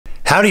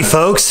Howdy,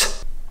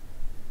 folks.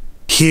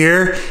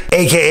 Here,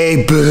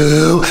 aka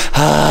Boo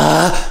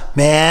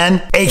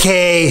Man,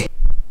 aka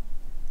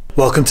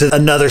welcome to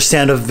another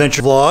stand-up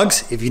adventure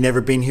vlogs. If you've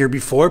never been here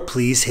before,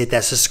 please hit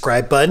that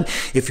subscribe button.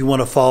 If you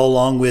want to follow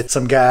along with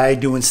some guy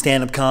doing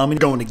stand-up comedy,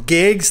 going to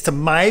gigs, to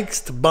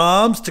mics, to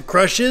bombs, to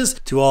crushes,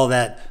 to all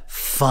that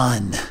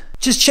fun.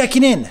 Just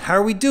checking in. How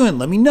are we doing?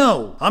 Let me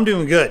know. I'm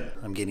doing good.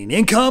 I'm getting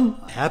income.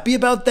 I'm happy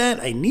about that.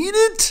 I need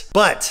it.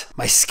 But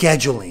my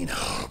scheduling,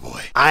 oh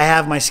boy. I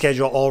have my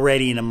schedule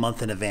already in a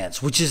month in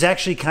advance, which is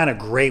actually kind of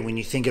great when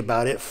you think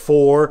about it.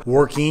 For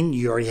working,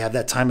 you already have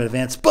that time in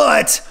advance,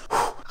 but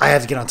I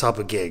have to get on top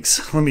of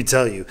gigs. Let me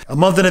tell you, a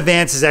month in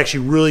advance is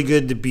actually really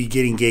good to be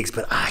getting gigs,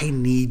 but I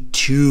need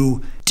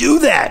to do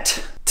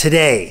that.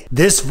 Today,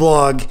 this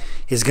vlog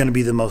is going to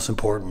be the most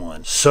important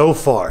one so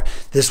far.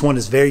 This one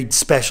is very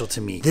special to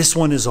me. This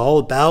one is all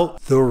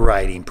about the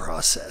writing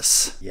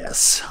process.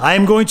 Yes, I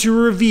am going to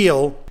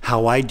reveal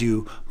how I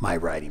do my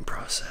writing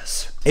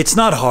process. It's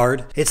not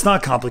hard, it's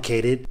not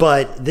complicated,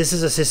 but this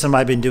is a system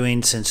I've been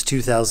doing since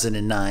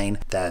 2009.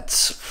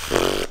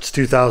 It's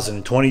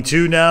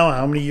 2022 now.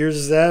 How many years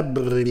is that?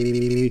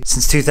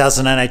 Since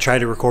 2009, I try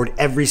to record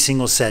every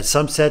single set.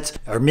 Some sets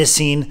are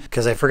missing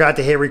because I forgot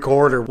to hit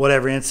record or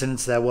whatever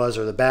incidents that was,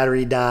 or the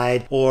battery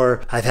died,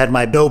 or I've had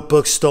my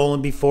notebook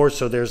stolen before,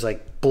 so there's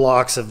like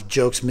blocks of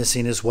jokes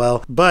missing as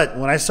well. But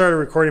when I started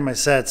recording my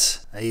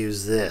sets, I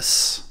use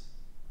this,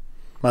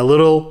 my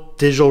little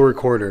digital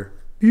recorder.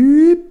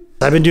 Beep.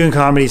 I've been doing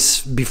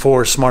comedies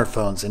before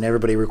smartphones, and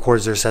everybody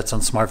records their sets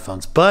on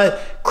smartphones, but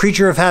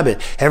creature of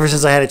habit. Ever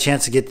since I had a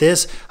chance to get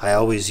this, I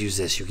always use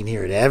this. You can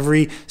hear it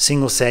every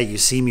single set. You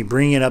see me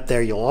bring it up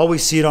there. You'll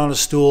always see it on a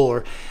stool,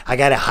 or I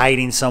got it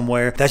hiding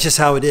somewhere. That's just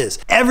how it is.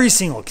 Every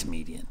single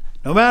comedian,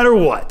 no matter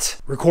what,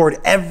 record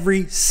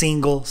every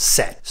single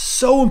set.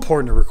 So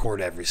important to record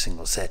every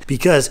single set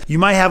because you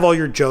might have all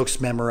your jokes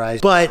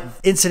memorized, but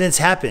incidents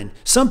happen.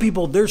 Some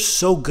people, they're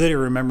so good at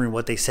remembering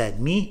what they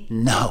said. Me,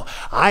 no.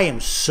 I am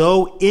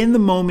so in the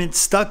moment,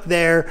 stuck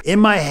there in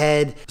my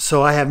head.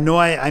 So I have no,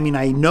 I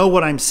know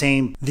what I'm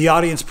saying. The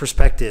audience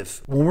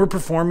perspective. When we're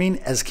performing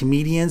as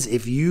comedians,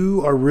 if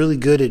you are really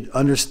good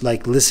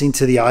at listening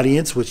to the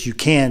audience, which you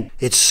can,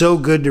 it's so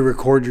good to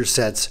record your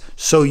sets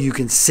so you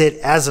can sit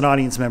as an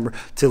audience member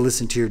to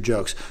listen to your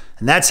jokes.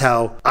 And that's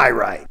how I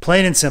write.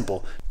 Plain and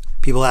simple.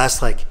 People ask,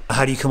 like,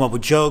 how do you come up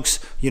with jokes?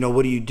 You know,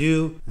 what do you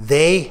do?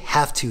 They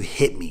have to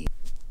hit me.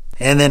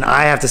 And then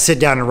I have to sit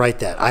down and write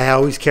that. I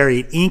always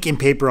carry ink and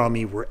paper on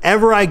me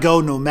wherever I go,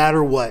 no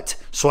matter what,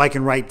 so I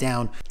can write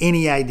down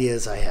any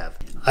ideas I have.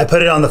 I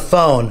put it on the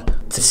phone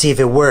to see if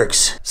it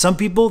works. Some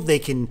people, they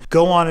can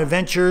go on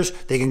adventures,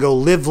 they can go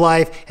live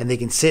life, and they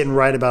can sit and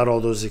write about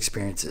all those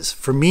experiences.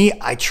 For me,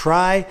 I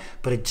try,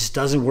 but it just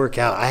doesn't work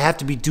out. I have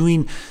to be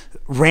doing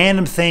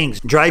random things.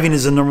 Driving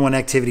is the #1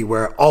 activity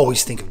where I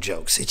always think of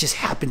jokes. It just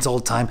happens all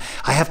the time.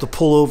 I have to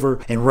pull over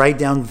and write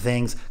down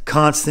things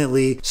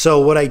constantly. So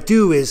what I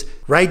do is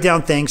write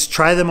down things,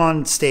 try them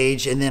on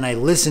stage, and then I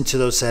listen to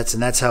those sets,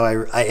 and that's how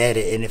I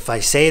edit. And if I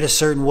say it a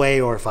certain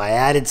way, or if I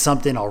added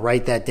something, I'll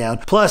write that down.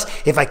 Plus,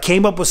 if I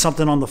came up with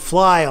something on the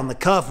fly, on the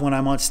cuff, when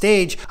I'm on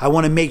stage, I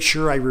want to make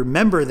sure I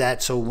remember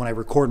that, so when I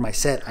record my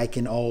set, I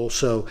can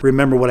also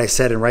remember what I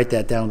said and write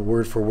that down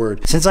word for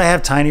word. Since I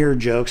have tinier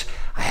jokes,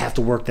 I have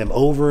to work them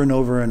over and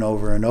over and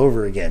over and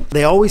over again.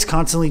 They always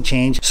constantly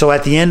change. So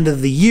at the end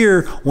of the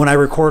year, when I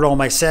record all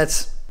my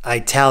sets, I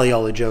tally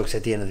all the jokes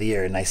at the end of the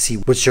year and I see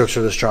which jokes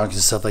are the strongest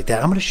and stuff like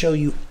that. I'm going to show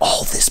you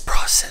all this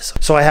process.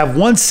 So I have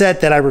one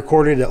set that I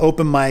recorded at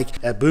open mic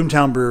at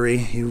Boomtown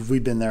Brewery.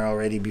 We've been there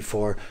already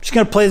before. Just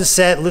going to play the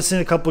set, listen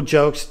to a couple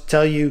jokes,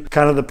 tell you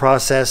kind of the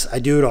process. I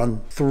do it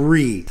on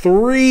three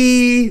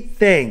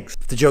things.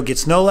 If the joke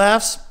gets no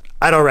laughs,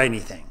 I don't write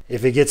anything.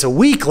 If it gets a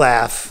weak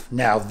laugh,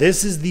 now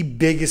this is the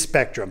biggest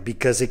spectrum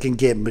because it can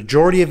get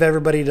majority of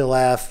everybody to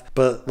laugh,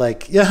 but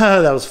like, yeah,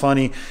 that was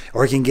funny,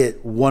 or it can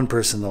get one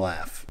person to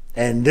laugh.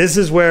 And this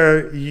is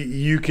where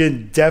you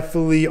can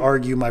definitely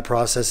argue my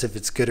process if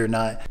it's good or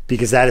not,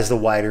 because that is the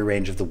wider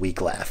range of the weak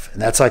laugh.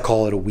 And that's why I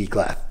call it a weak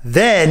laugh.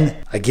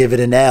 Then I give it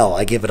an L,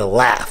 I give it a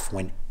laugh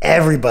when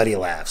everybody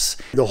laughs.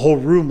 The whole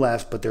room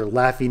laughs, but they're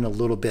laughing a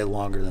little bit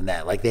longer than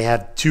that. Like they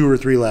have 2 or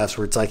 3 laughs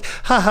where it's like,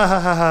 ha ha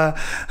ha ha ha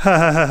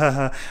ha ha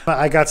ha ha.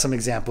 I got some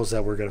examples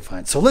that we're gonna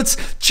find. So let's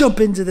jump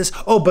into this.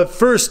 Oh, but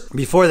first,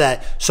 before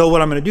that, so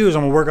what I'm gonna do is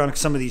I'm gonna work on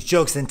some of these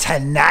jokes. Then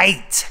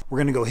tonight, we're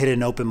gonna go hit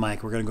an open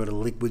mic. We're gonna go to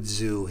Liquid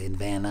Zoo in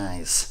Van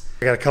Nuys.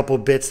 I got a couple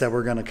of bits that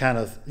we're gonna kind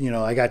of,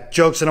 I got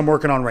jokes that I'm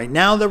working on right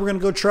now that we're gonna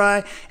go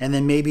try, and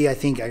then maybe I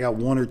think I got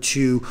 1 or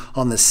 2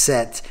 on the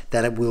set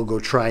that we'll go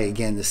try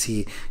again to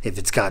see if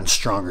it's gotten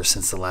stronger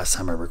since the last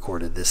time I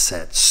recorded this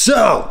set.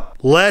 So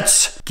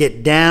let's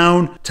get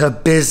down to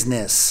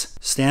business.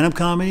 Stand-up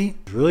comedy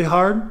is really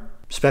hard,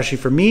 especially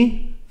for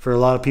me. For a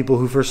lot of people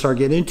who first start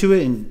getting into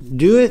it and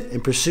do it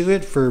and pursue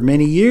it for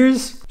many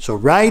years. So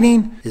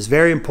writing is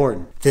very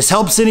important. If this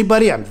helps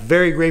anybody, I'm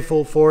very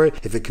grateful for it.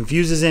 If it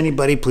confuses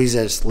anybody, please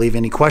just leave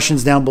any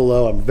questions down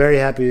below. I'm very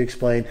happy to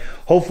explain.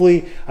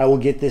 Hopefully I will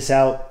get this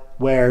out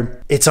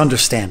where it's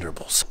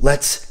understandable. So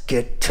let's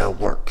get to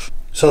work.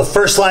 So the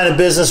first line of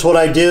business, what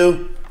I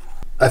do,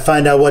 I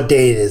find out what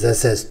date it is. That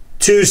says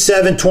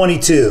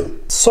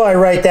 2/7/22. So I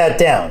write that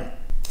down.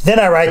 Then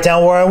I write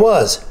down where I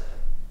was.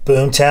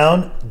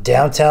 Boomtown,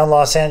 downtown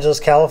Los Angeles,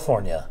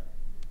 California.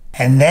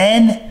 And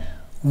then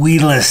we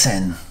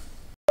listen.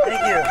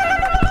 Thank you.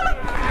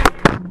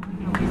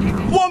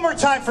 One more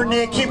time for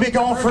Nick. Keep it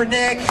going for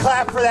Nick.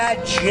 Clap for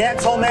that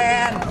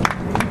gentleman.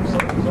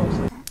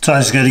 So I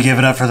just got to give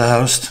it up for the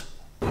host.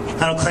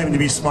 I don't claim to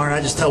be smart.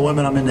 I just tell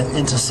women I'm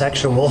into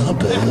sexual.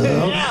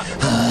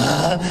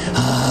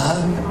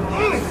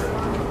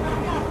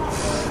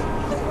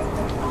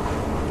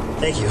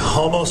 Thank you.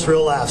 Almost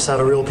real laughs out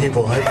of real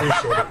people. I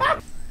appreciate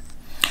it.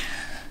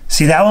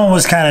 See, that one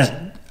was kind of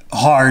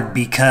hard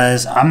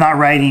because I'm not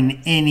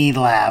writing any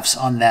laughs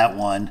on that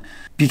one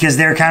because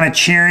they're kind of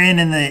cheering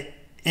in the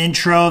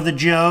intro of the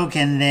joke,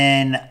 and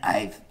then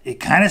it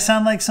kind of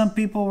sounded like some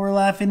people were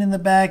laughing in the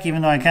back,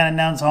 even though I kind of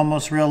announced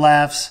almost real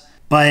laughs,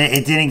 but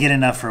it didn't get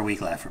enough for a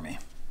weak laugh for me.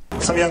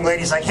 Some young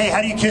lady's like, hey,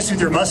 how do you kiss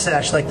with your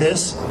mustache like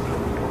this?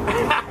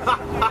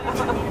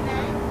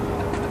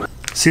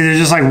 See, there's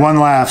just like one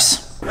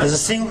laughs. As a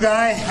single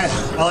guy,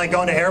 I like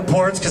going to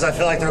airports because I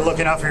feel like they're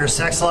looking out for your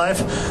sex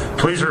life.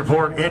 Please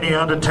report any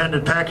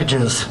unattended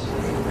packages.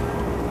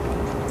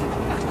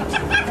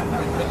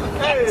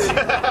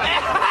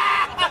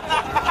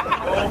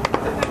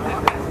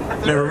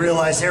 Never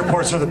realized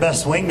airports are the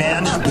best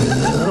wingman.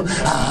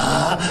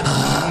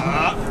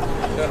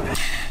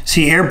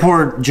 See,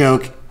 airport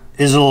joke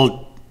is a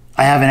little,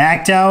 I have an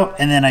act out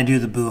and then I do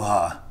the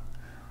boo-ha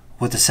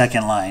with the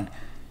second line.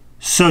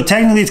 So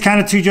technically it's kind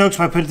of two jokes,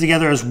 but I put it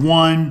together as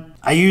one.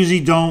 I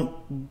usually don't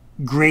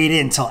grade it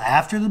until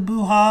after the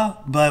boo-ha,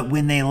 but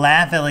when they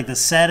laugh at like the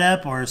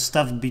setup or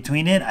stuff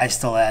between it, I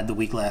still add the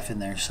weak laugh in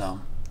there,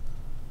 so.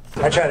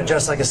 I try to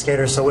dress like a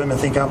skater so women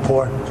think I'm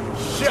poor.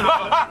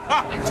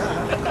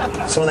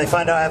 So when they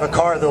find out I have a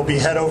car, they'll be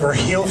head over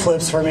heel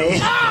flips for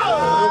me.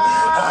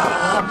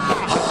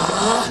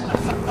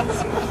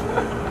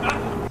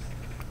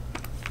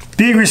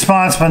 Big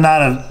response, but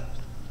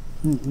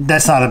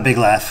that's not a big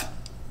laugh.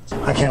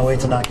 I can't wait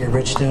to not get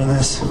rich doing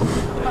this.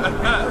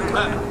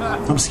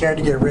 I'm scared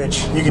to get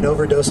rich. You can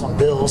overdose on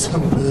bills.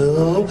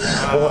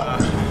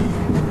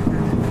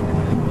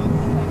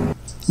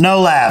 No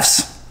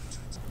laughs.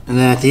 And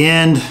then at the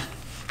end,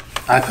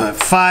 I put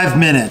 5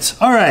 minutes.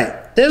 All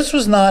right, this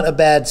was not a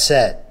bad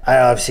set. I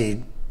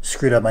obviously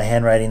screwed up my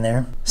handwriting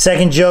there.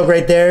 Second joke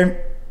right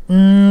there.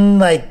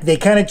 Like they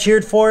kind of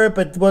cheered for it,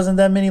 but wasn't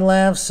that many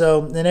laughs.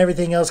 So then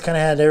everything else kind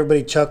of had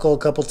everybody chuckle a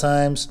couple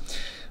times.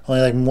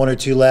 Only like 1 or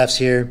 2 laughs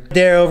here.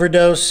 There,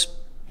 overdose.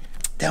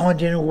 That one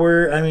didn't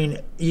work. I mean,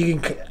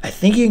 I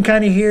think you can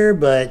kind of hear,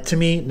 but to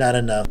me, not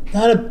enough.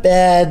 Not a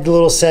bad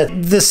little set.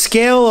 The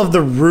scale of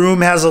the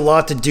room has a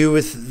lot to do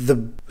with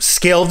the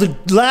scale of the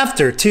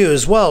laughter too,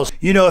 as well.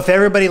 You know, if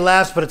everybody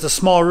laughs, but it's a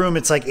small room,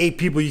 it's like 8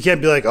 people. You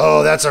can't be like,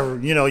 oh, that's a,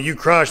 you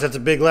crushed. That's a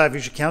big laugh. You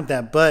should count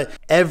that. But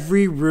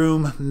every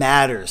room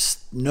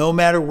matters. No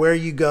matter where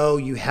you go,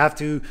 you have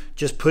to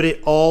just put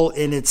it all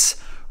in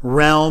its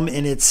realm,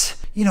 in its,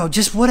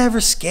 just whatever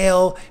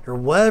scale or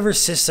whatever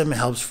system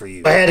helps for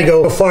you. I had to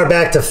go far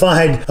back to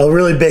find a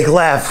really big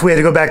laugh. We had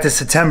to go back to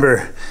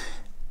September.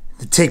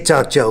 The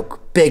TikTok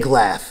joke, big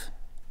laugh.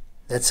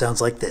 That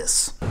sounds like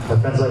this. My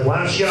friend's like,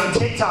 why don't you get on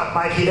TikTok,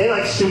 Mikey? They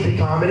like stupid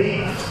comedy.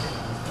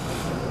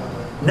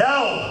 No!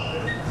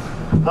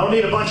 I don't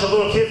need a bunch of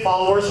little kid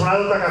followers when I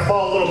look like I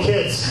follow little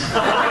kids.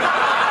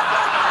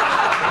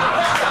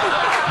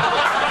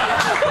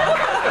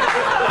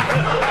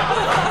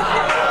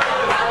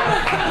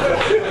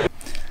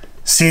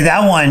 See,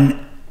 that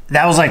one,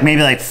 that was like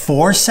maybe like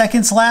 4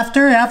 seconds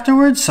laughter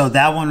afterwards. So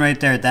that one right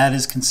there, that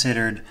is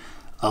considered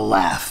a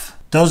laugh.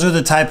 Those are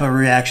the type of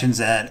reactions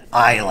that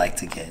I like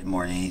to get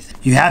more than anything.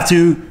 You have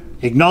to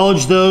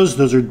acknowledge those.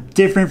 Those are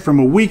different from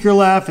a weaker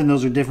laugh, and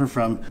those are different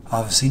from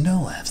obviously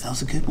no laughs. That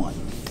was a good one.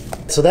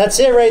 So that's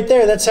it right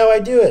there. That's how I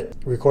do it.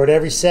 Record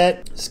every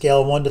set,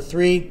 scale of 1 to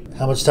 3,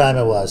 how much time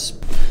it was.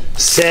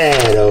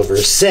 Set over,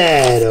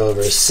 set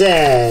over,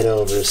 set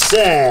over,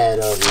 set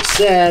over,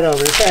 set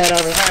over, set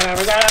over, set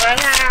over,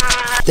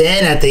 set over.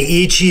 Then at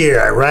each year,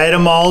 I write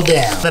them all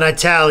down. Then I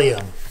tally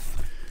them.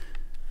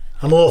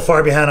 I'm a little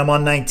far behind. I'm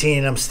on 19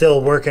 and I'm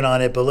still working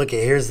on it. But look,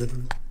 here's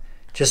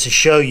just to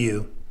show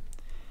you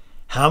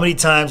how many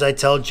times I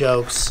tell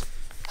jokes,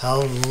 how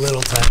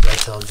little times I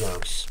tell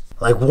jokes.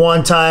 Like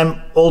one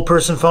time, old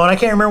person phone, I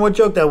can't remember what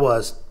joke that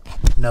was.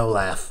 No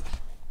laugh.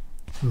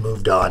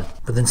 Moved on.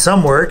 But then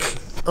some work,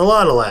 a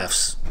lot of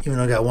laughs. Even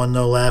though I got one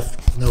no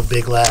laugh, no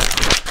big laugh.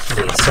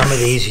 Some of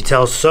these you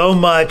tell so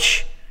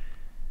much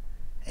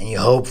and you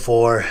hope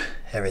for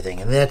everything.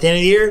 And then at the end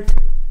of the year,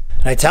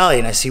 I tally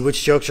and I see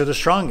which jokes are the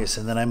strongest,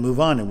 and then I move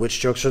on, and which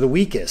jokes are the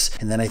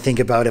weakest. And then I think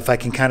about if I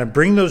can kind of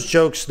bring those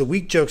jokes, the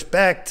weak jokes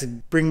back to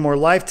bring more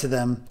life to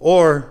them,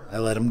 or I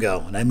let them go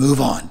and I move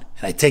on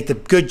and I take the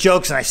good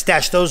jokes and I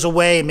stash those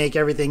away and make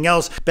everything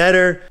else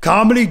better.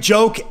 Comedy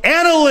joke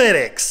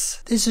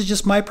analytics. This is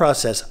just my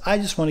process. I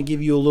just want to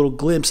give you a little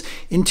glimpse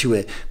into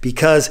it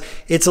because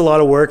it's a lot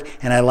of work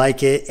and I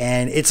like it,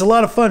 and it's a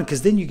lot of fun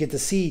because then you get to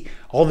see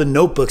all the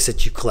notebooks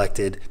that you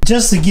collected.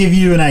 Just to give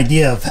you an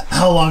idea of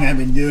how long I've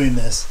been doing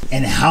this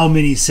and how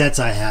many sets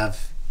I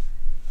have.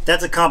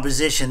 That's a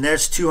composition.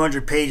 There's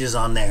 200 pages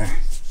on there.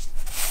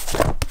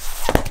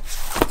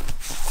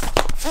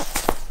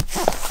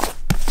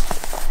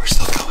 We're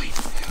still going.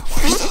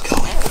 We're still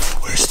going.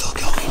 We're still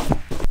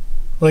going.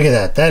 Look at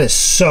that. That is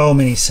so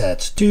many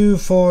sets. 2,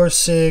 4,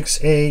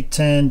 6, 8,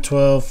 10,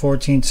 12,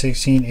 14,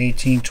 16,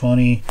 18,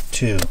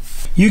 22.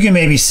 You can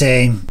maybe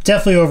say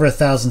definitely over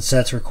 1,000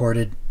 sets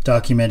recorded,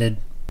 documented,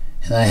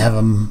 and I have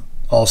them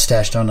all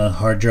stashed on a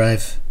hard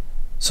drive.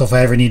 So if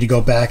I ever need to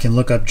go back and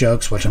look up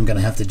jokes, which I'm going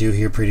to have to do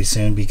here pretty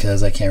soon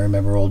because I can't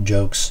remember old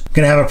jokes, I'm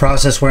going to have a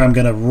process where I'm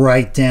going to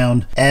write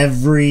down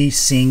every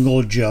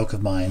single joke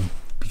of mine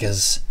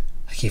because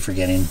I keep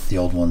forgetting the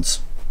old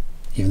ones,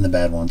 even the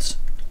bad ones.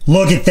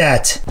 Look at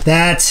that.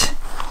 That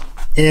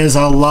is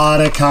a lot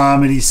of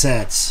comedy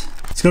sets.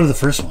 Let's go to the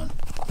first one.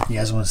 You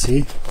guys want to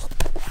see?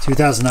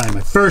 2009,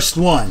 my first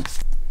one.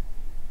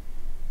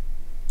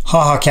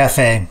 Haha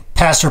Cafe.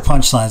 Pastor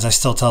punchlines. I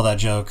still tell that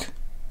joke.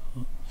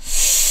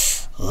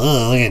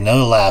 Ugh, look at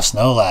no laughs,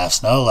 no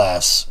laughs, no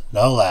laughs,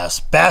 no laughs.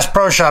 Bass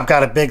Pro Shop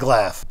got a big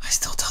laugh. I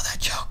still tell that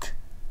joke.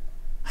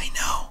 I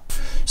know.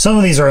 Some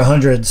of these are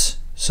hundreds,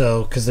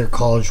 so because they're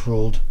college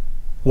ruled,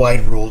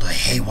 wide ruled. I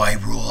hate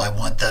wide rule. I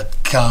want the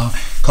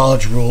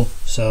college rule.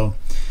 So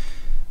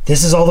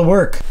this is all the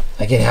work.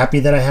 I get happy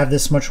that I have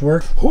this much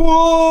work.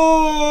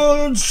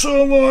 Whoa,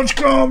 so much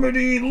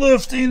comedy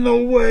lifting the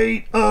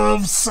weight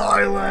of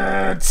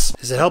silence.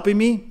 Is it helping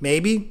me?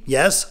 Maybe.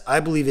 Yes, I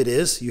believe it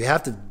is. You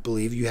have to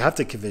believe, you have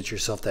to convince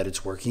yourself that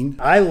it's working.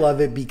 I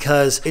love it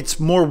because it's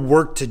more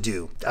work to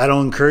do. I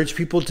don't encourage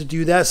people to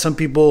do that. Some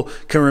people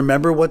can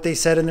remember what they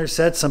said in their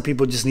set. Some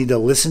people just need to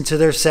listen to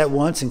their set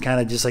once and kind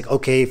of just like,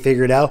 okay,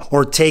 figure it out.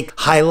 Or take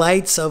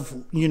highlights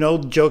of, you know,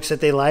 jokes that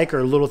they like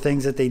or little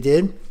things that they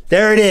did.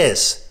 There it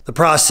is, the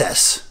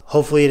process.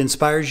 Hopefully it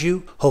inspires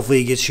you.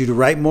 Hopefully it gets you to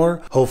write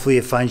more. Hopefully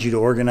it finds you to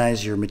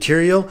organize your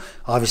material.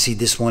 Obviously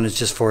this one is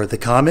just for the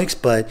comics,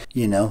 but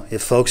you know,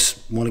 if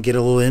folks want to get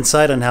a little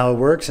insight on how it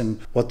works and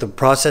what the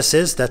process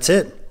is, that's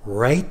it,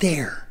 right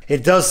there.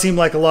 It does seem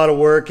like a lot of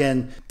work,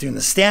 and doing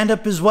the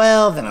stand-up as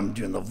well, then I'm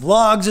doing the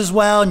vlogs as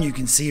well, and you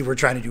can see we're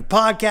trying to do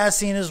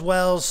podcasting as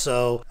well,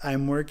 so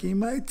I'm working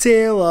my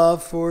tail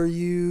off for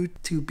you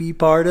to be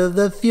part of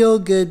the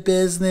feel-good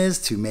business,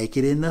 to make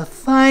it in the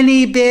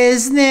funny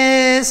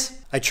business.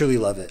 I truly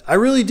love it. I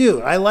really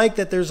do. I like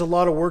that there's a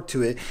lot of work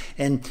to it,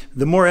 and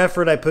the more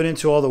effort I put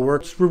into all the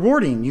work, it's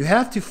rewarding. You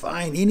have to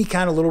find any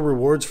kind of little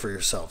rewards for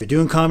yourself. If you're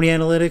doing comedy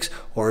analytics,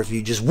 or if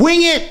you just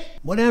wing it,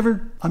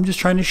 whatever. I'm just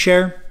trying to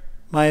share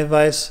my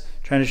advice,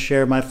 trying to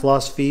share my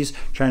philosophies,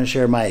 trying to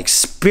share my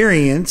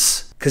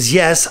experience. Because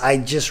yes, I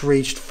just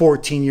reached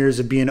 14 years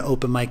of being an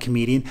open mic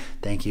comedian.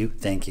 Thank you,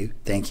 thank you,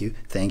 thank you,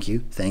 thank you,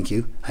 thank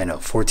you. I know,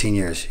 14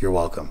 years, you're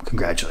welcome.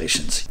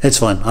 Congratulations. It's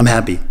fun, I'm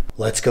happy.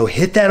 Let's go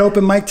hit that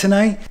open mic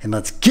tonight and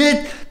let's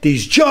get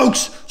these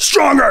jokes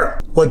stronger.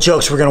 What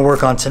jokes we're gonna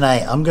work on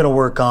tonight? I'm gonna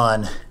work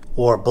on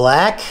War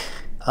Black,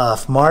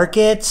 Off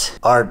Market,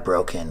 Art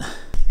Broken.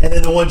 And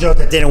then the one joke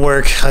that didn't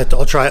work,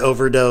 I'll try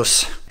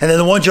Overdose. And then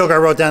the one joke I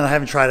wrote down that I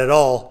haven't tried at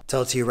all, I'll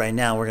tell it to you right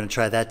now, we're gonna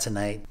try that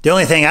tonight. The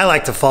only thing I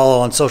like to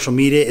follow on social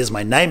media is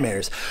my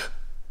nightmares.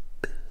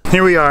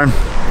 Here we are.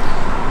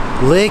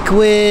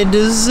 Liquid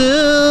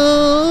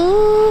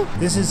Zoo.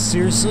 This is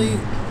seriously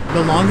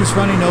the longest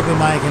running open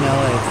mic in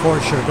LA, for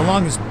sure. The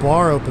longest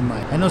bar open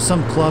mic. I know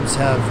some clubs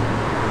have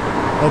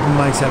open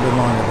mics have been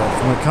longer,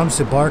 but when it comes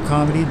to bar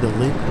comedy, the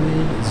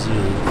Liquid Zoo.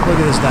 Look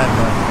at this dive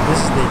bar. This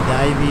is the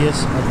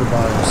diviest of the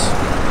bars.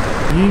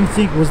 You didn't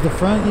think, was the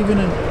front even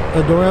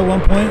a door at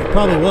one point?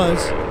 Probably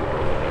was.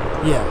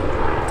 Yeah,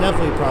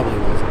 definitely probably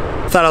was.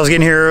 Thought I was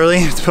getting here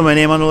early to put my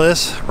name on the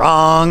list.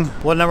 Wrong.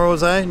 What number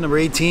was I? Number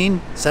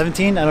 18?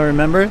 17? I don't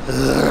remember.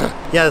 Ugh.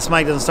 Yeah, this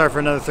mic doesn't start for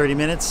another 30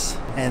 minutes.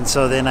 And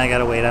so then I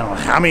gotta wait, I don't know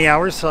how many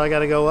hours till I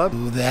gotta go up.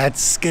 Ooh,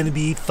 that's gonna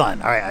be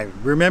fun. All right, I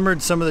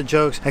remembered some of the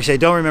jokes. Actually, I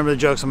don't remember the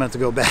jokes. I'm gonna have to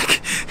go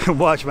back and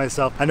watch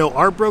myself. I know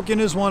Art Broken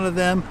is one of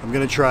them. I'm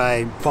gonna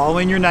try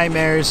Following Your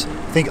Nightmares.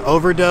 I think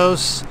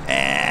Overdose.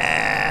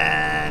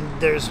 And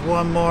there's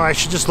one more. I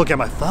should just look at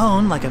my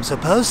phone like I'm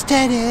supposed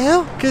to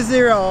do, because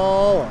they're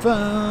all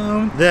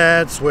phone.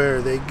 That's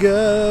where they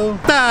go.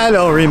 I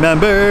don't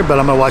remember, but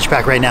I'm gonna watch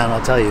back right now and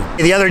I'll tell you.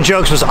 The other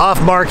jokes was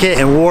Off Market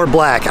and War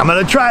Black. I'm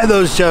gonna try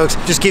those jokes.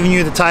 Just giving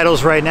you the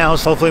titles right now.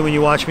 So hopefully when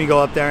you watch me go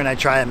up there and I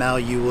try them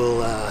out, you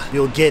will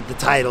you'll get the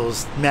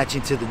titles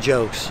matching to the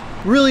jokes.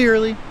 Really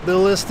early. The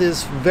list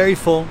is very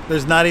full.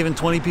 There's not even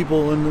 20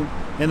 people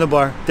in the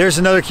bar. There's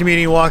another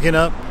comedian walking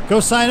up.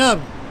 Go sign up.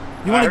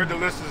 I heard the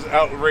list is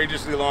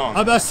outrageously long.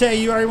 I'm about to say,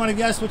 you already want to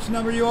guess which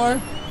number you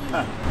are?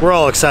 We're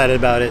all excited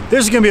about it.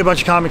 There's gonna be a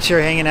bunch of comics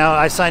here hanging out.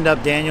 I signed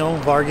up Daniel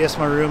Vargas,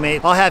 my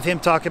roommate. I'll have him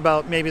talk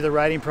about maybe the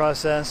writing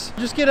process.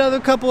 Just get a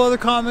couple other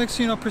comics,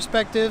 you know,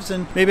 perspectives,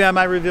 and maybe I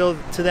might reveal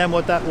to them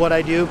what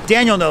I do.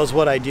 Daniel knows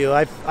what I do.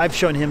 I've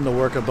shown him the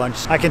work a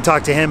bunch. I can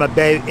talk to him about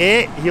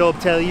it. He'll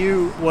tell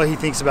you what he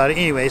thinks about it.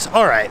 Anyways,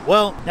 all right.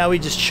 Well, now we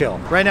just chill.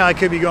 Right now I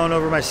could be going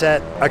over my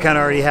set. I kind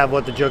of already have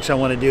what the jokes I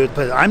want to do,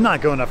 but I'm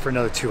not going up for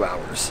another 2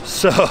 hours.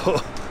 So,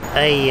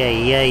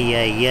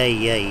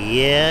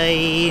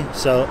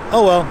 so,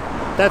 oh well,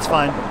 that's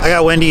fine. I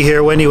got Wendy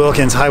here, Wendy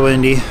Wilkins. Hi,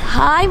 Wendy.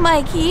 Hi,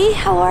 Mikey.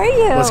 How are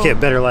you? Let's get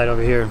better light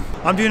over here.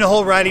 I'm doing a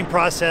whole writing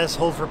process,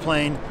 hold for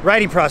plane.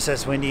 Writing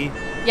process, Wendy.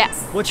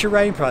 Yes. What's your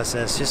writing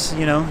process? Just,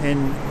 you know,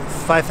 in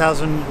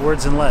 5,000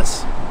 words and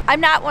less. I'm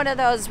not one of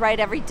those write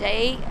every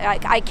day.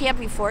 I can't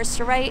be forced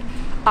to write.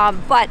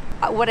 But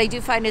what I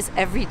do find is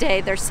every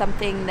day there's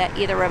something that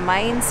either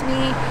reminds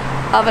me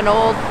of an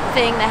old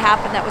thing that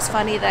happened that was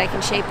funny that I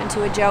can shape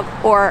into a joke,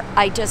 or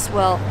I just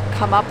will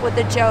come up with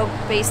a joke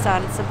based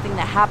on something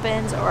that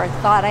happens or a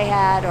thought I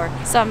had or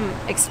some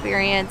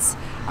experience.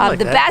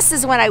 The best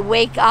is when I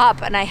wake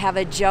up and I have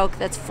a joke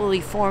that's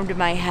fully formed in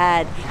my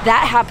head.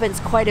 That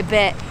happens quite a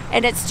bit.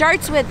 And it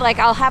starts with, like,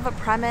 I'll have a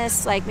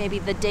premise, like maybe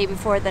the day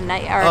before, the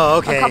night, or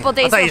a couple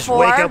days before. I thought you just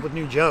wake up with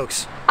new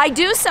jokes. I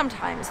do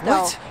sometimes,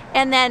 though. What?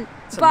 And then,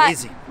 That's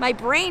amazing. My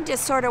brain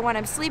just sort of, when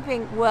I'm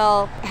sleeping,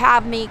 will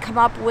have me come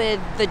up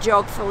with the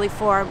joke fully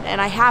formed, and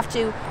I have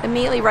to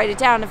immediately write it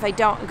down. If I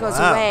don't, it goes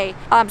away.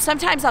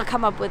 Sometimes I'll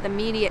come up with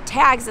immediate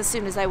tags as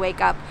soon as I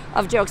wake up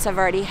of jokes I've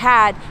already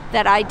had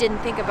that I didn't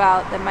think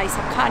about, that my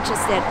subconscious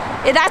did.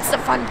 That's the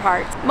fun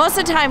part. Most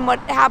of the time what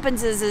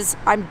happens is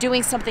I'm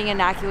doing something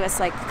innocuous,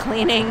 like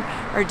cleaning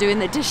or doing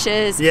the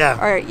dishes.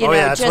 Yeah. Or, you know,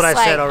 that's just what I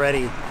like said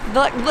already.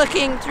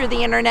 Looking through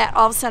the internet,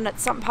 all of a sudden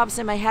something pops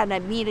in my head and I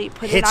immediately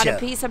put it on a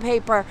piece of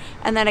paper,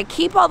 and then I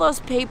keep all those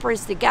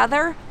papers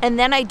together, and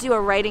then I do a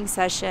writing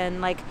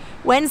session. Like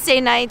Wednesday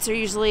nights are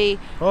usually,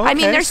 I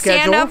mean, there's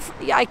stand-up.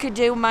 I could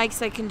do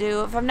mics, I can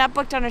do. If I'm not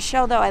booked on a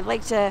show, though, I'd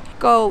like to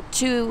go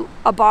to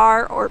a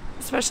bar, or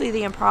especially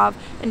the Improv,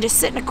 and just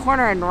sit in a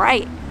corner and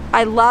write.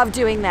 I love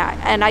doing that,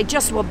 and I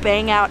just will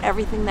bang out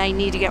everything that I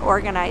need to get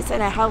organized,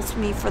 and it helps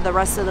me for the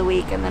rest of the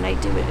week, and then I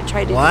do it and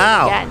try to do it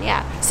again.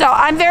 Yeah. So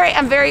I'm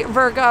very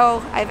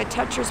Virgo. I have a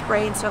Tetris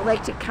brain, so I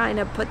like to kind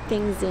of put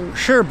things in.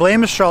 Sure,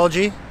 blame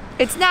astrology.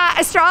 It's not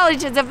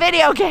astrology, it's a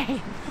video game.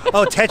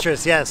 Oh,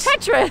 Tetris, yes.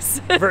 Tetris.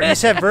 You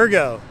said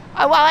Virgo.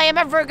 Well, I am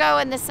a Virgo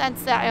in the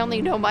sense that I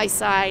only know my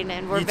sign,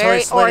 and we're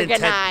very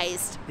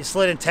organized. You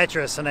slid in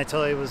Tetris, and I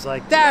totally was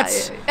like,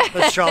 that's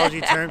the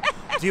astrology term.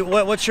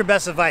 What's your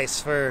best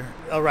advice for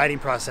a writing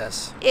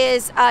process?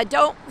 Is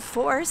don't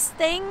force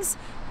things,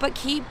 but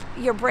keep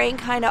your brain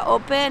kind of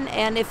open,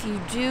 and if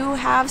you do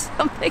have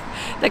something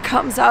that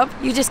comes up,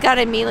 you just got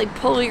to immediately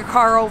pull your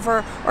car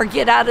over or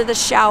get out of the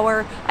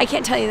shower. I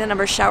can't tell you the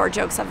number of shower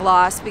jokes I've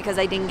lost because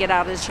I didn't get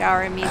out of the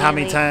shower immediately.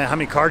 How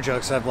many car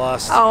jokes I've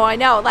lost? Oh, I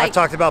know. Like, I've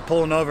talked about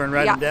pulling over and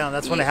writing down.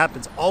 That's when it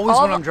happens. Always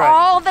when I'm driving.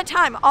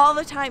 All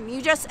the time.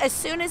 You just, as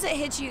soon as it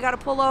hits you, you got to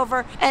pull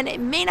over, and it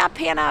may not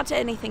pan out to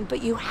anything,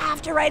 but you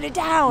have to write it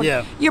down.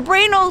 Yeah. Your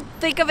brain will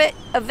think of it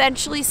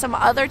eventually some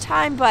other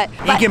time, but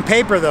ink and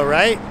paper, though,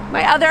 right?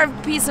 My other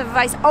piece of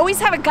advice, always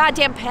have a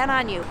goddamn pen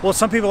on you. Well,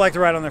 some people like to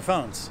write on their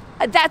phones.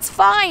 That's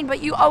fine,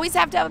 but you always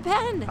have to have a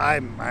pen.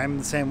 I'm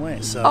the same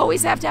way, so.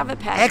 Always have to have a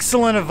pen.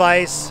 Excellent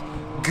advice,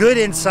 good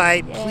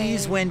insight. Yay.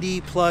 Please,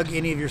 Wendy, plug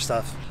any of your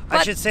stuff.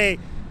 I should say,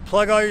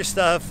 plug all your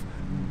stuff.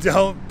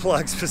 Don't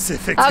plug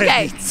specific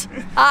things.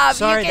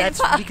 Sorry,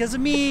 that's because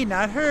of me,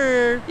 not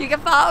her. You can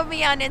follow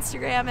me on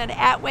Instagram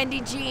at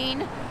Wendy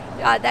Jean.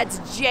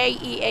 That's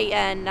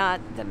Jean,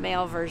 not the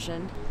male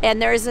version.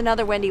 And there is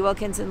another Wendy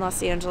Wilkins in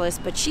Los Angeles,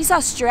 but she's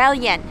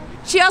Australian.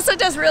 She also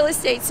does real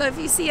estate, so if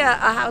you see a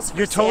house for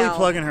You're totally sale,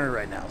 plugging her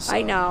right now. So.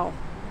 I know,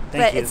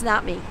 Thank you. It's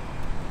not me.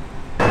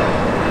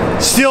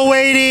 Still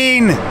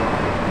waiting.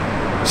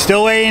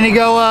 Still waiting to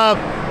go up.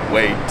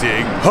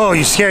 Waiting. Oh,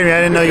 you scared me.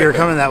 I didn't know you were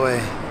coming that way.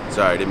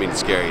 Sorry, didn't mean to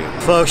scare you.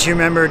 Folks, you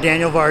remember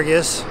Daniel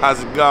Vargas?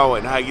 How's it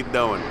going? How you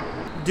doing?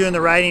 Doing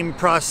the writing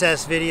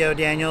process video,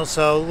 Daniel.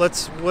 So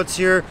what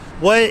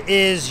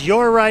is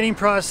your writing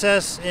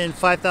process in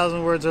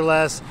 5,000 words or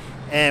less,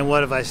 and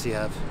what advice do you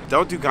have?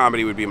 Don't do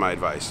comedy would be my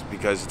advice,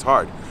 because it's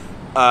hard.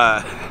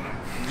 My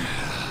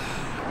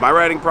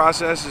writing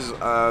process is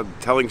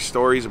telling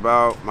stories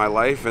about my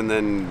life and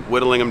then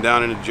whittling them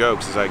down into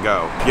jokes as I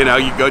go. You know,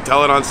 you go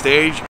tell it on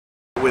stage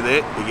with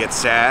it, you get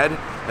sad,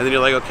 and then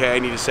you're like, okay, I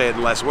need to say it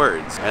in less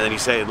words. And then you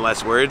say it in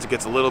less words, it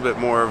gets a little bit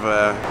more of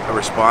a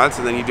response,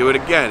 and then you do it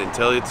again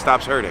until it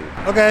stops hurting.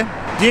 Okay.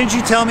 Didn't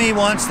you tell me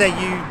once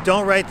that you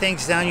don't write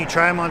things down, you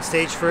try them on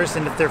stage first,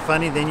 and if they're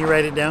funny, then you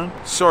write it down?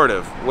 Sort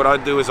of. What I'll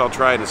do is I'll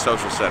try it in a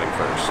social setting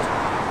first.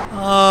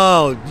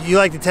 Oh, you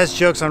like to test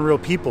jokes on real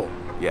people?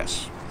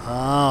 Yes.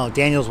 Oh,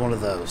 Daniel's one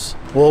of those.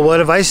 Well,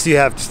 what advice do you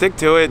have? Stick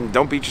to it and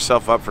don't beat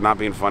yourself up for not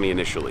being funny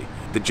initially.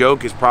 The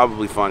joke is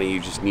probably funny, you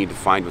just need to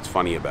find what's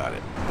funny about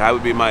it. That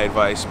would be my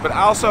advice. But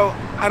also,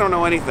 I don't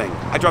know anything.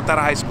 I dropped out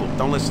of high school.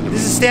 Don't listen to me.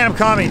 This is stand-up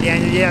comedy,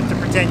 Daniel. You have to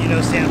pretend you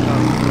know stand-up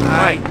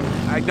comedy.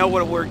 I know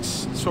what it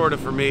works, sort of,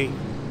 for me.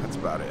 That's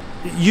about it.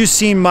 You've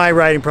seen my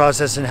writing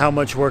process and how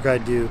much work I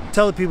do.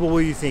 Tell the people what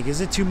you think.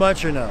 Is it too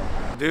much or no?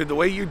 Dude, the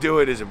way you do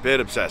it is a bit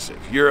obsessive.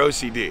 You're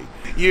OCD.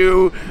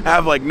 You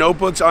have like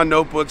notebooks on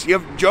notebooks. You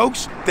have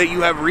jokes that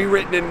you have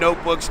rewritten in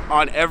notebooks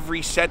on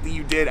every set that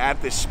you did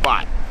at this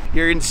spot.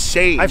 You're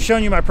insane. I've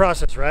shown you my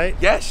process, right?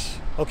 Yes.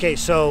 Okay,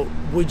 so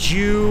would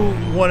you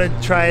want to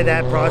try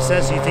that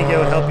process? You think it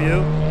would help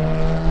you?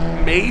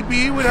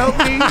 Maybe it would help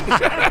me.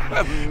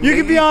 You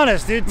can be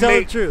honest, dude. Tell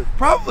the truth.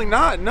 Probably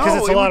not. No, because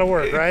it's a lot of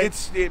work, right?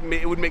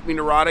 It would make me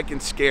neurotic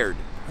and scared.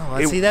 Oh,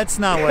 see, that's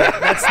not what I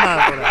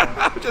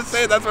want. I'm just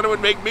saying that's what it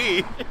would make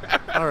me.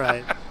 All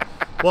right.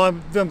 Well,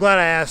 I'm glad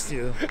I asked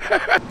you.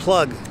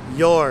 Plug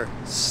your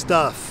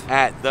stuff.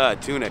 At the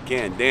Tuna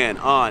Can Dan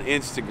on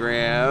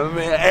Instagram.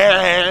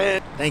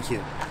 Thank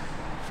you.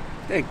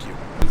 Thank you.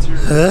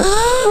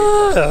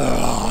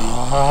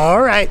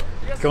 All right.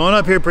 Going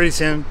up here pretty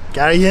soon.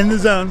 Gotta get in the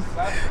zone.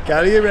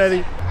 Gotta get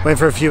ready. Wait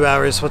for a few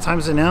hours. What time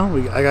is it now?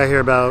 I got here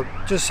about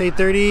just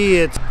 8:30.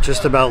 It's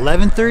just about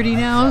 11:30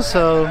 now.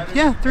 So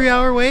yeah,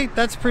 3-hour wait.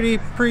 That's pretty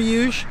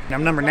huge.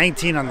 I'm number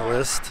 19 on the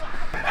list.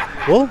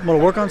 Well, I'm gonna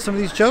work on some of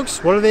these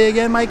jokes. What are they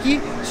again,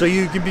 Mikey? So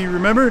you can be,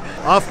 remember,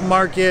 off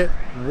market,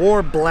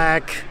 wore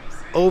black,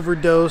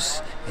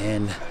 overdose,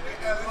 and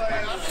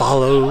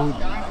follow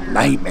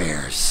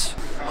nightmares.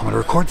 I'm gonna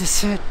record this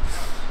set.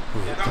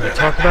 We're gonna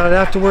talk about it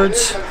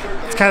afterwards.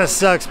 It kind of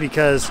sucks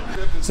because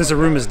since the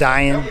room is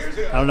dying,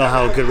 I don't know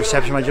how good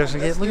reception my jokes are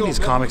gonna get. Look at these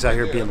comics out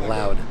here being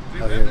loud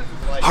out here.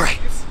 All right,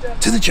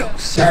 to the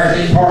jokes.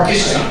 Saturday Park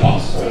is just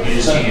impossible.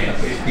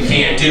 You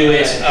can't do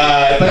it.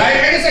 But I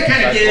guess I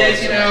kind of get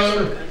it. You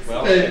know,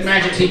 the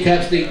Magic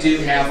Teacups, they do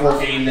have more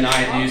game than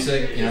I do, so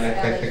you know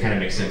that kind of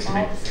makes sense to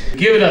me.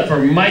 Give it up for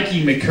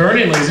Mikey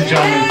McKernan, ladies and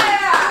gentlemen.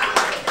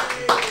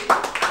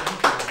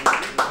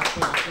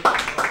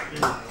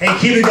 Hey,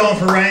 keep it going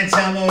for Ryan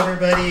Salmo,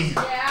 everybody.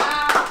 Yeah.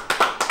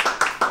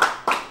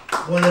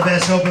 One of the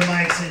best open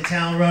mics in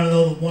town,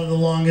 one of the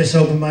longest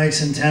open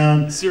mics in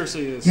town.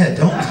 Seriously is. Yeah,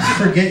 don't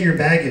forget your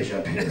baggage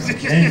up here,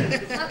 okay?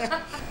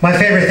 My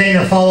favorite thing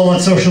to follow on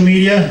social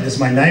media is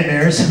my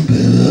nightmares.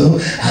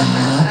 Boo,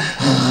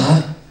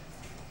 I'm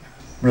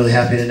really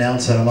happy to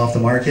announce that I'm off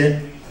the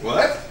market.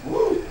 What?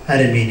 Woo. I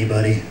didn't meet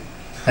anybody.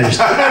 I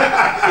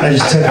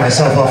just took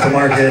myself off the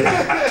market.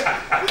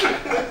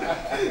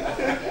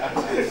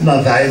 I'm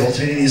not valuable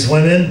to any of these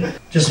women.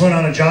 Just went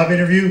on a job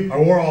interview. I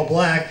wore all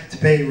black to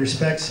pay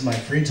respects to my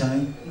free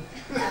time.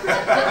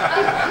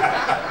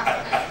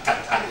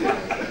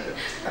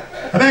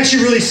 I'm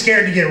actually really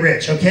scared to get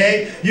rich,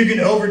 okay? You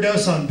can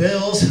overdose on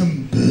bills.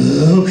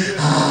 Boo,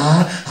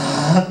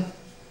 I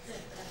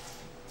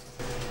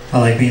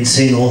like being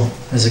single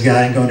as a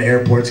guy and going to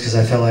airports because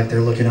I felt like they're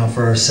looking out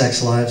for our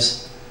sex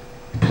lives.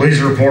 Please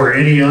report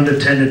any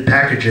unattended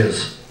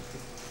packages.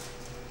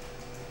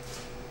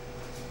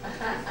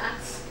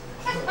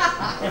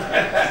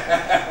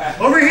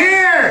 Over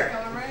here!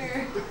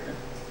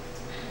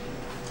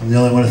 I'm the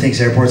only one who thinks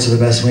airports are the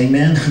best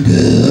wingman.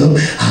 Boo!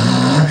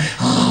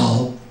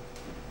 Oh.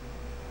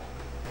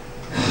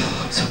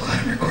 I'm so glad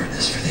I'm recording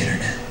this for the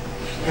internet.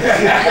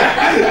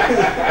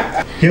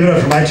 Give it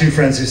up for my two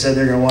friends who said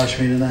they're going to watch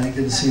me tonight.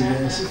 Good to see you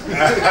guys.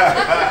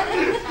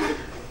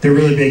 They're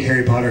really big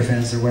Harry Potter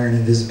fans. They're wearing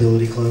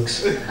invisibility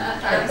cloaks. I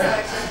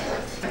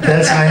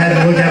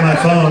had to look at my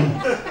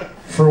phone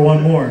for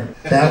one more.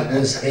 That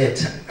was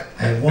it.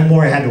 I have one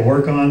more I had to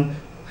work on.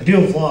 I do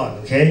a vlog,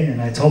 okay?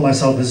 And I told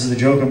myself this is the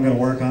joke I'm going to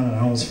work on, and I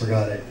almost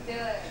forgot it. Do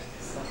it.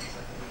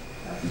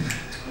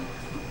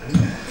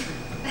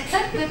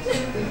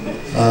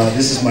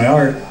 This is my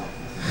art.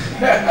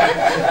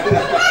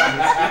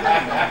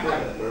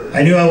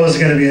 I knew I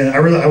wasn't going to be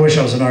I wish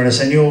I was an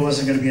artist. I knew I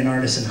wasn't going to be an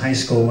artist in high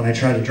school when I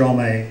tried to draw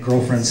my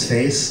girlfriend's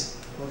face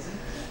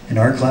in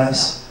art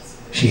class.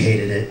 She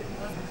hated it.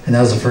 And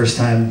that was the first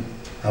time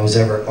I was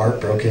ever art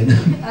broken.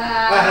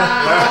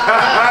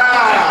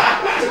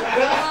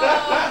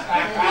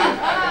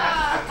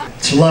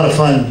 It's a lot of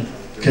fun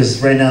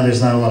because right now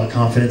there's not a lot of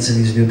confidence in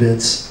these new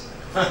bits.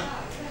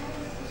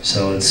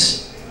 So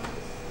it's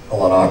a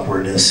lot of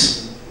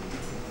awkwardness.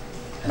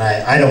 And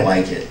I don't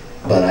like it,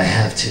 but I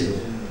have to.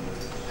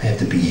 I have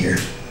to be here.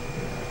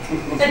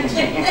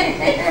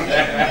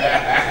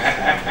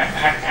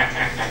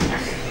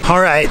 All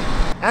right.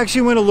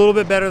 Actually went a little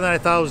bit better than I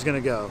thought it was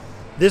going to go.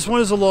 This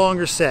one is a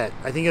longer set.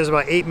 I think it was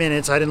about 8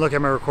 minutes. I didn't look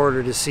at my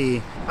recorder to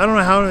see. I don't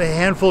know how many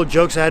handful of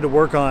jokes I had to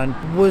work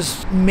on.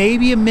 Was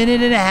maybe a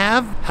minute and a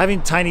half.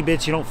 Having tiny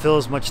bits, you don't fill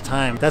as much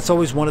time. That's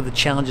always one of the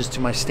challenges to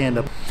my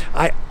stand-up.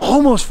 I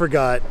almost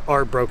forgot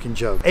our broken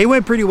joke. It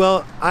went pretty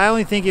well. I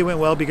only think it went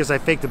well because I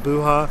faked the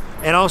boo-ha.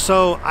 And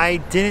also, I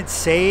didn't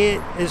say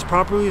it as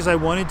properly as I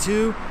wanted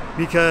to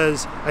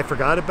because I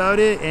forgot about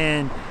it.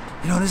 And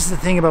you know, this is the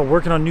thing about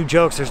working on new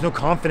jokes. There's no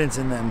confidence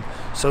in them.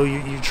 So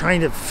you're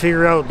trying to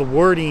figure out the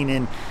wording,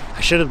 and I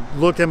I should have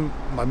looked at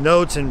my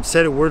notes and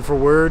said it word for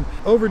word.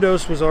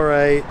 Overdose was all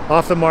right.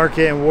 Off the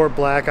Market and Warp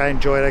Black, I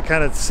enjoyed. I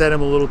kind of said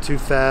them a little too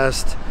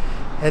fast.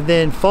 And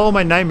then Follow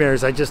My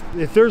Nightmares,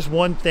 if there's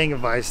one thing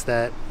advice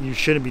that you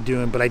shouldn't be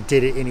doing, but I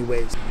did it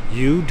anyways,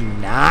 you do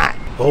not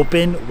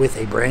open with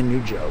a brand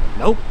new joke.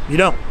 Nope, you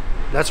don't.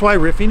 That's why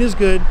riffing is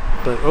good,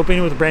 but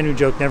opening with a brand new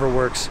joke never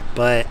works.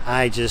 But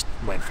I just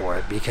went for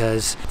it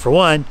because, for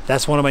one,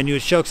 that's one of my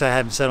newest jokes I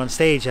haven't said on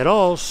stage at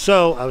all,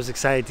 so I was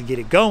excited to get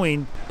it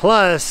going.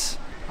 Plus,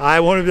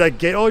 I want to be like,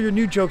 get all your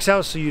new jokes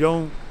out so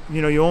you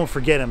won't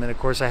forget them. And of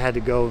course, I had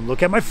to go and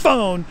look at my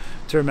phone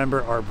to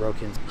remember Art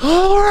Broken.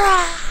 All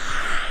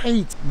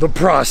right. The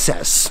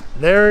process.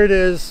 There it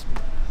is.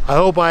 I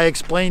hope I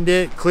explained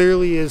it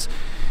clearly as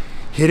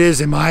it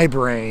is in my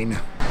brain.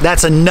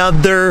 That's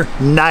another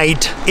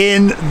night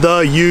in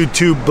the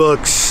YouTube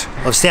books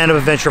of stand-up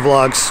adventure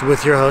vlogs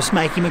with your host,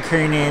 Mikey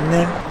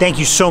McKernan. Thank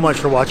you so much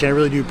for watching. I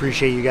really do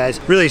appreciate you guys.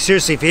 Really,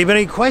 seriously, if you have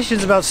any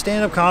questions about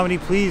stand-up comedy,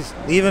 please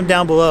leave them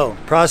down below.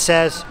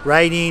 Process,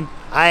 writing,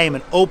 I am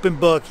an open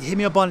book. Hit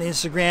me up on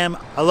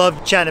Instagram. I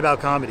love chatting about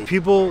comedy.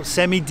 People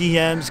send me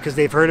DMs because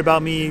they've heard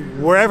about me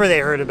wherever they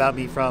heard about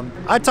me from.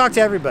 I talk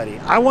to everybody.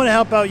 I want to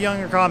help out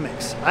younger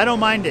comics. I don't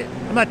mind it.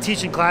 I'm not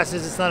teaching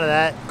classes. It's none of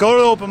that. Go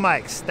to the open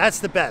mics. That's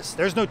the best.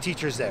 There's no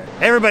teachers there.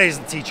 Everybody's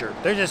the teacher.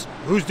 They're just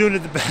who's doing it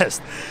the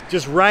best.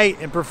 Just write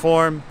and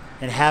perform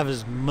and have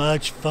as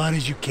much fun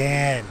as you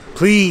can.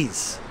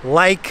 Please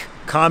like,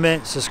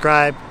 comment,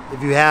 subscribe.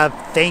 If you have,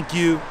 thank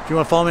you. If you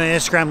want to follow me on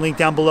Instagram, link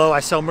down below.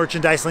 I sell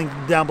merchandise, link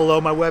down below.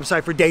 My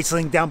website for dates,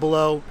 link down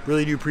below.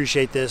 Really do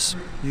appreciate this.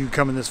 You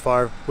coming this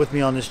far with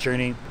me on this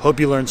journey. Hope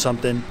you learned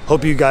something.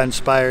 Hope you got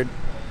inspired.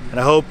 And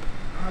I hope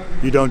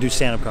you don't do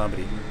stand-up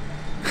comedy.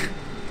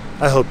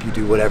 I hope you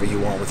do whatever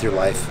you want with your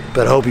life.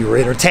 But I hope you were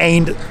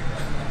entertained.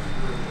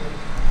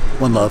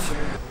 One love.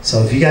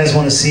 So if you guys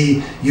want to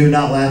see you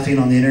not laughing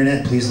on the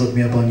internet, please look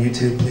me up on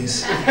YouTube,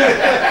 please.